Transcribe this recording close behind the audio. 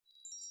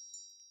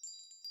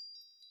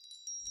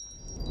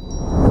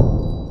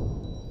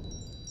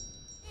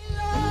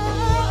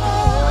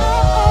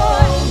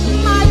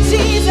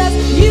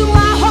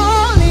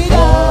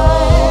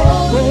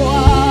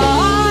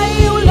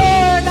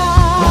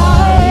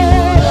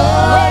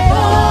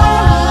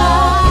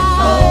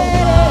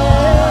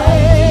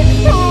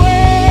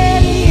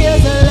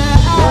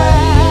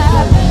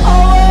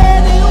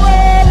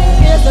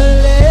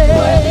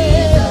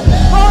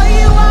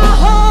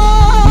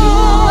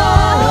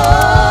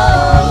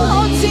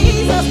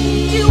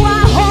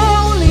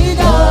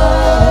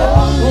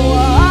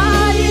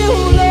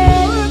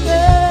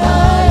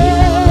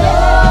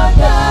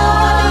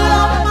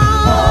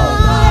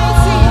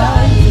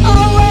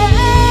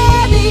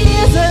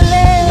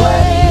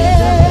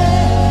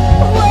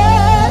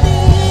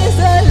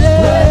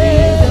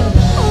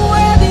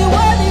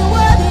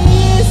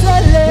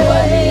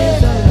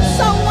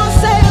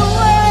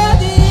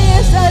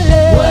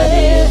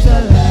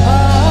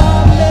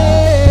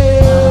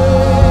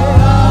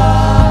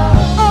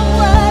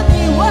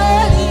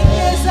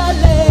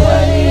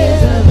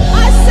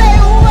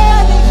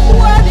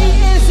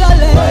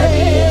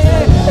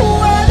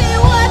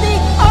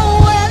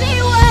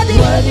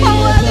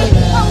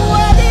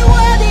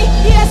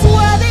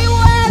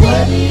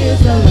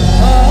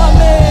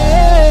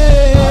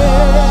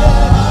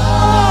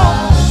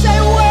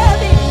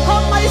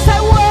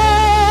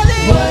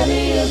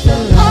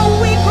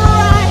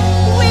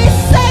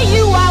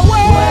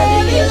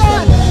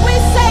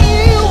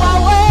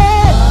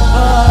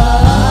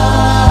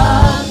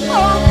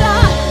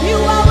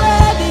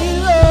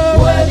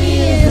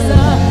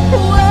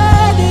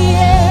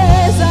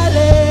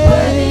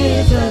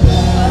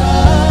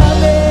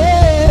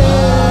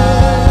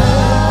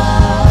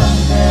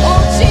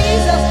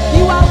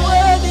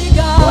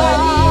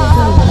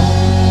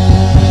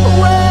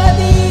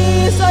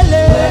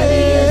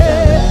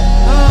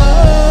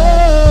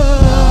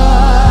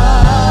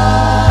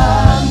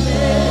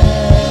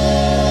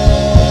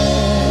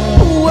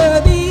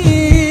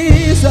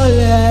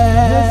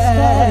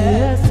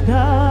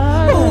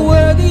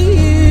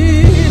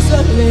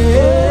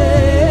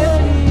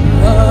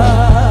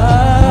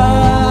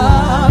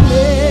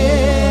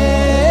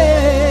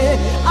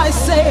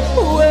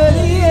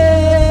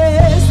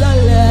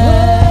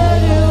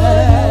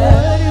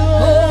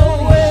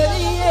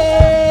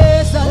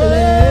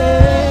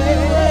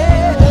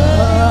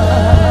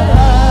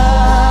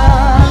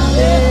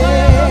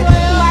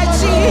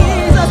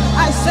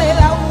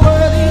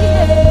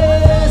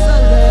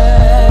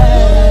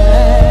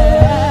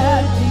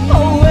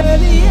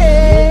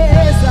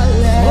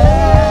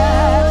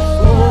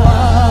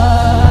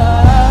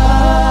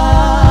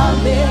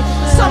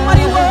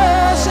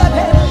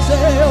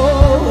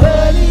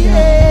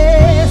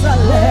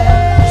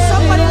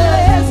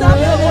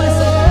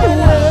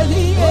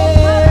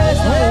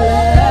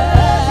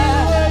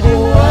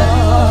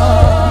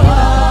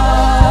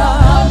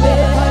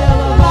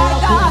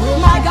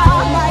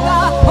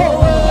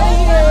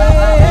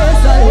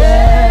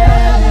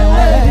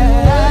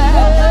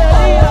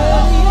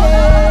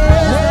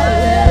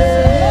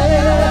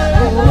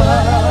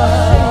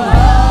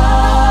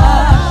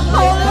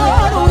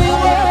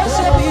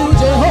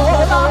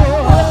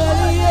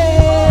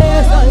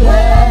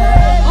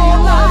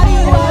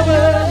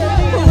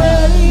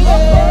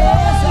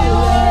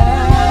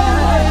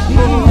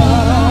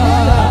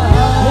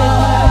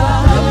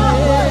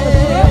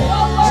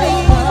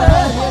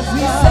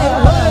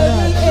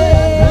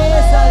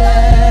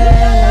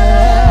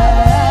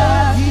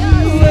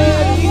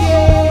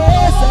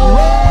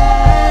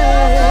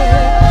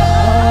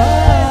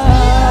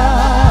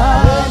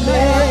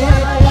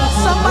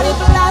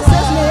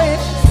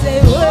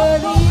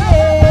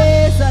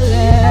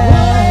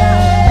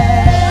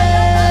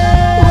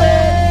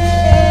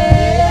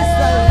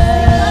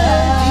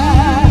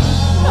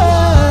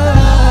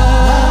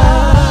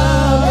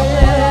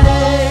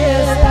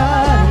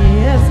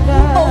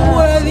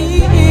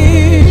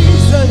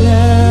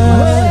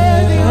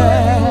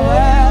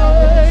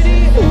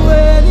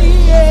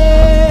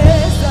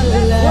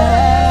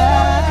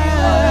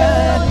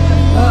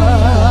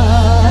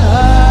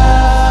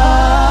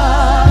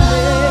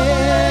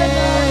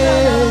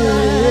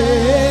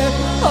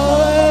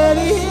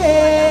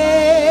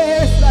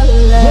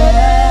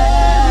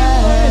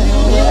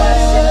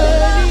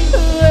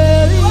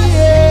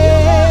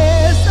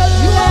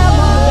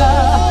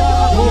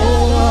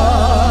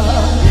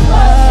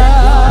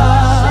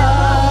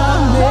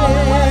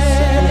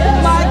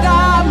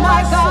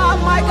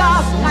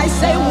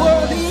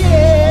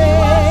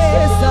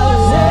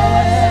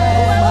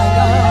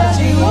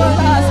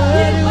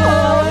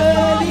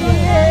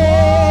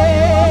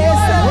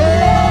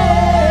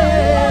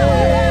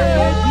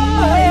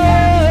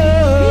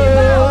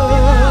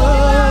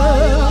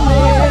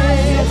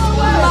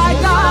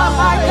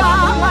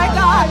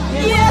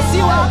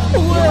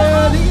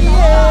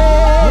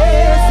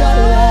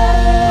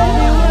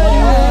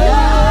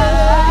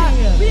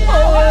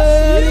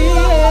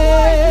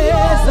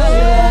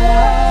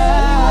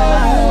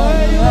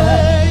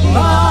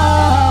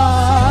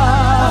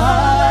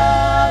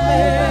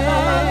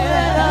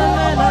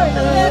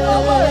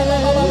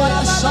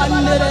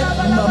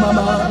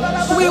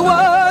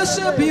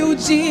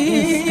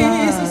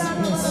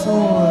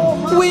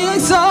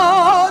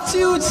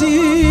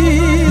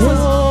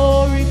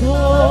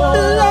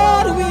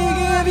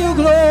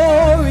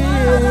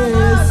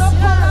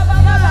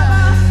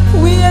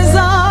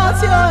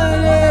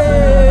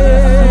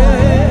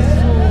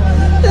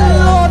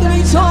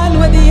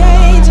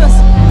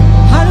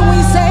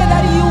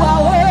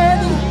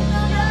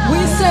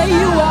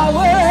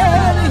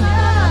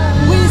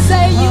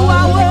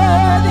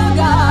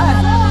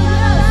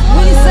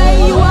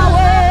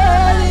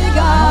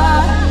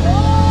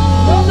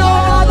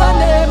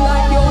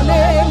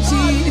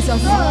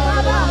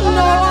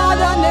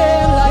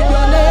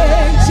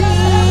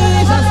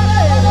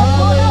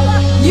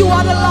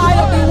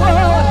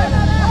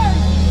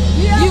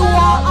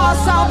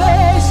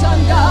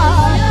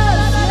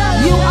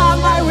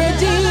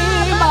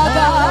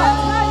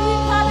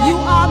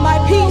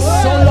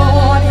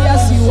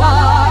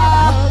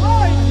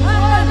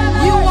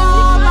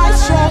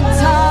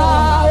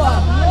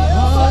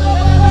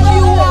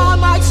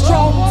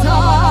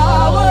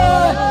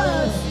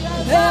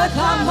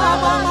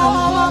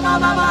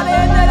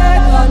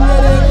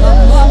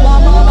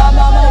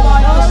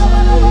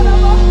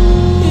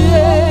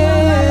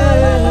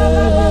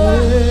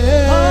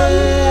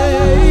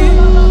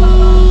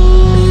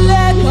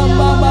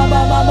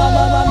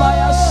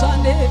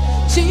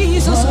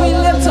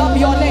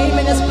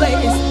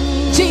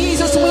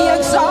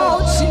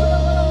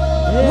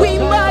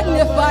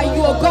glorify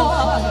you, O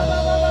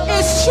God.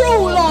 It's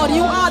true, Lord,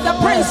 you are the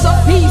Prince of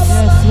Peace.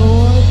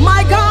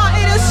 My God,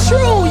 it is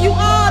true, you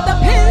are the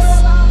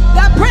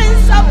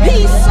Prince of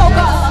Peace, O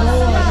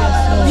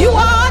God. You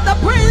are the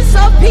Prince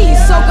of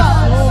Peace, O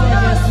God.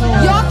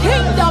 Your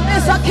kingdom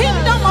is a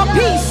kingdom of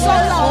peace, O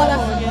Lord.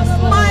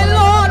 My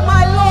Lord,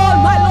 my Lord,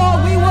 my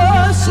Lord, we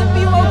worship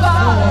you, O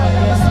God.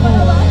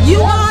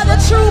 You are the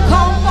true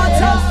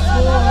comforter.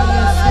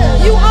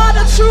 You are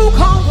the true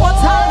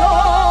comforter,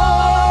 Lord.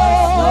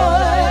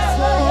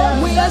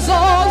 We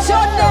exalt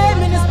your name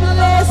in this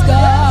place,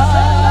 God.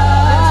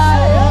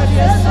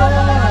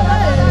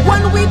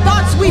 When we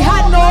thought we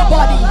had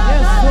nobody,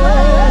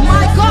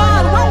 my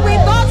God, when we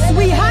thought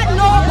we had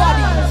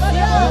nobody,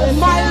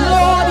 my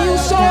Lord, you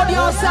showed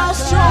yourself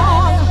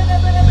strong.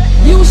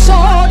 You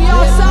showed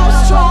yourself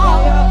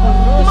strong.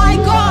 My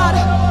God,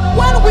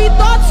 when we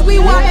thought we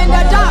were in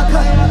the dark,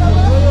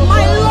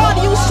 my Lord,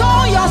 you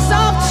show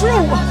yourself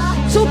true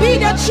to be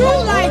the true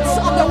lights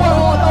of the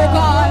world, oh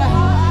God.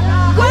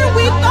 When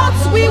we thought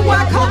we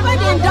were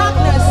covered in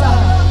darkness,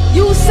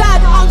 you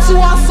said unto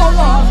us, oh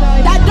Lord,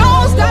 that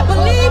those that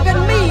believe in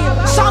me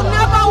shall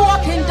never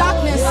walk in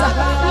darkness.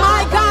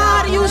 My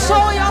God, you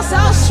show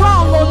yourself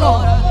strong, oh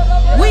Lord.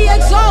 We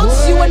exalt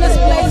you in this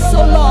place,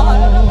 oh Lord.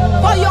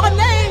 For your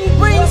name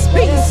brings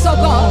peace, oh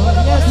God.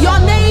 Your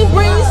name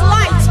brings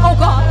light, oh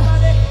God.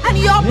 And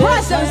your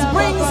presence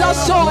brings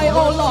us joy,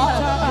 oh Lord.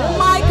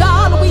 My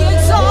God, we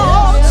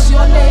exalt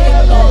your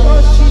name,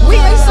 Lord. We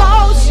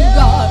exalt you,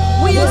 God.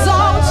 We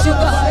exalt you,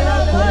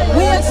 God.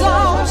 We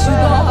exalt you,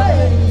 God.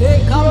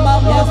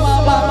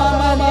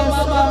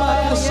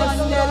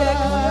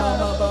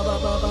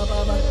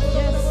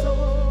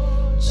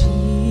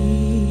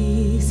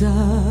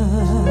 Jesus.